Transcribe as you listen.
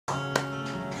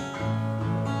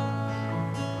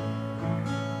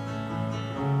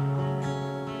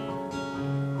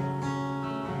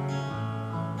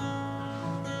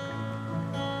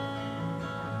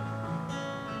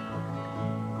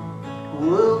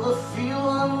the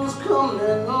feeling's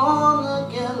coming on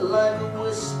again like a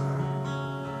whisper.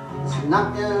 It's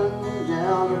knocking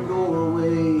down the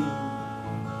doorway.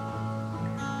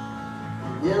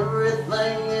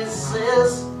 Everything it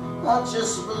says, I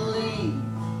just believe.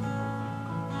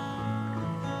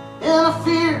 And I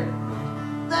fear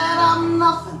that I'm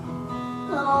nothing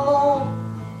and alone.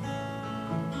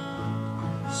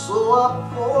 So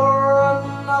I pour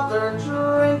another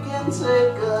drink and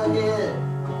take a hit.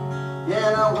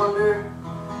 And I wonder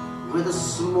where the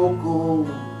smoke goes.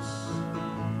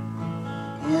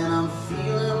 And I'm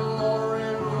feeling more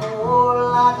and more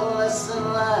like less and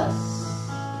less.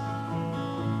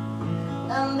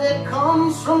 And it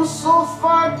comes from so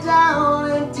far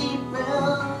down and deep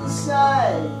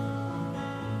inside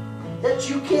that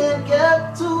you can't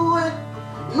get to it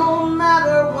no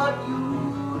matter what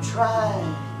you try.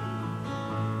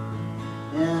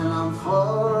 And I'm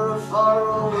far, far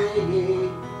away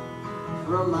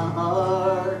from my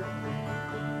heart.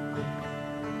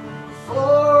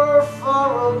 Far,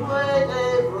 far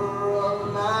away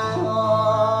from my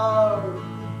heart.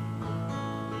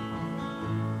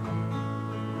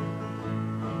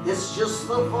 It's just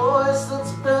the voice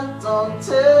that's bent on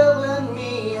telling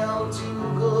me I'm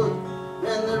too good,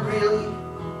 and there really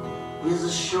is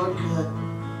a shortcut.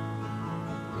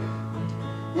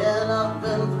 And I've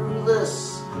been through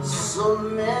this so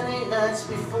many nights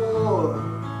before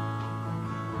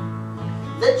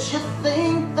that you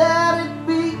think that it'd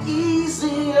be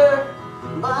easier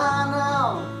by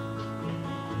now.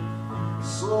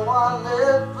 So I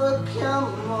let the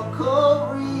chemical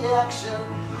reaction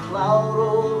cloud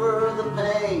over the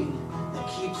pain that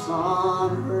keeps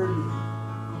on hurting.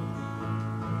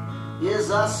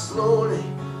 Yes, I slowly,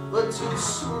 but too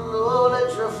slowly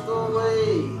drift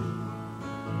away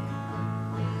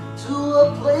to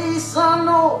a place I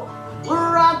know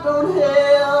where I don't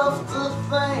have to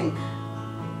think.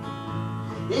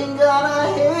 And God,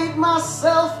 I hate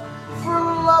myself for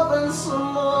loving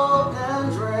smoke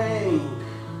and drink.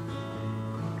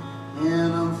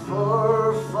 And I'm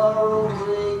far, far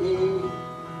away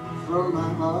from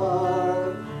my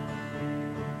heart.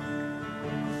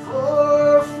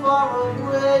 Far, far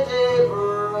away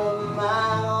from my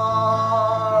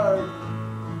heart.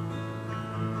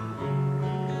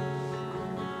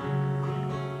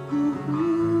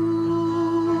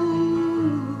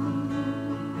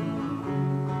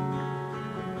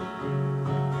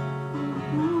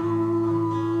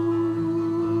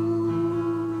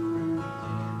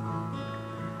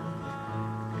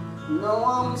 No,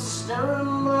 I'm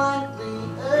staring blankly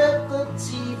at the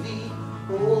TV,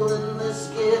 holding this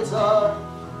guitar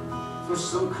for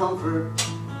some comfort.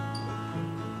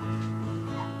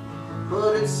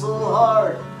 But it's so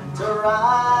hard to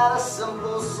write a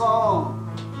simple song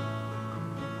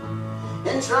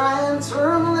and try and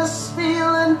turn this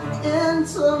feeling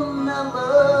into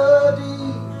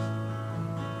melody.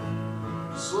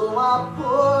 So I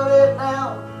put it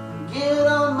down, get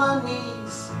on my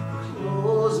knees,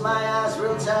 close my eyes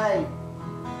real tight.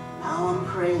 Now I'm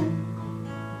praying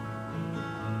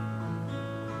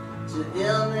to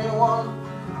anyone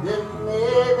that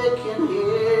maybe can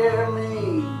hear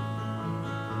me.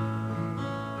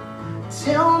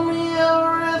 Tell me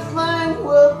everything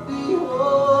will be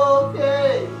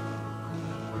okay.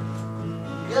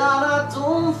 God, I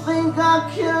don't think I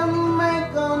can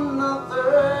make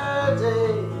another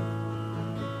day.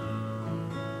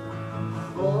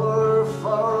 Far,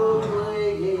 far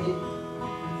away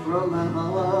from my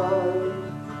heart.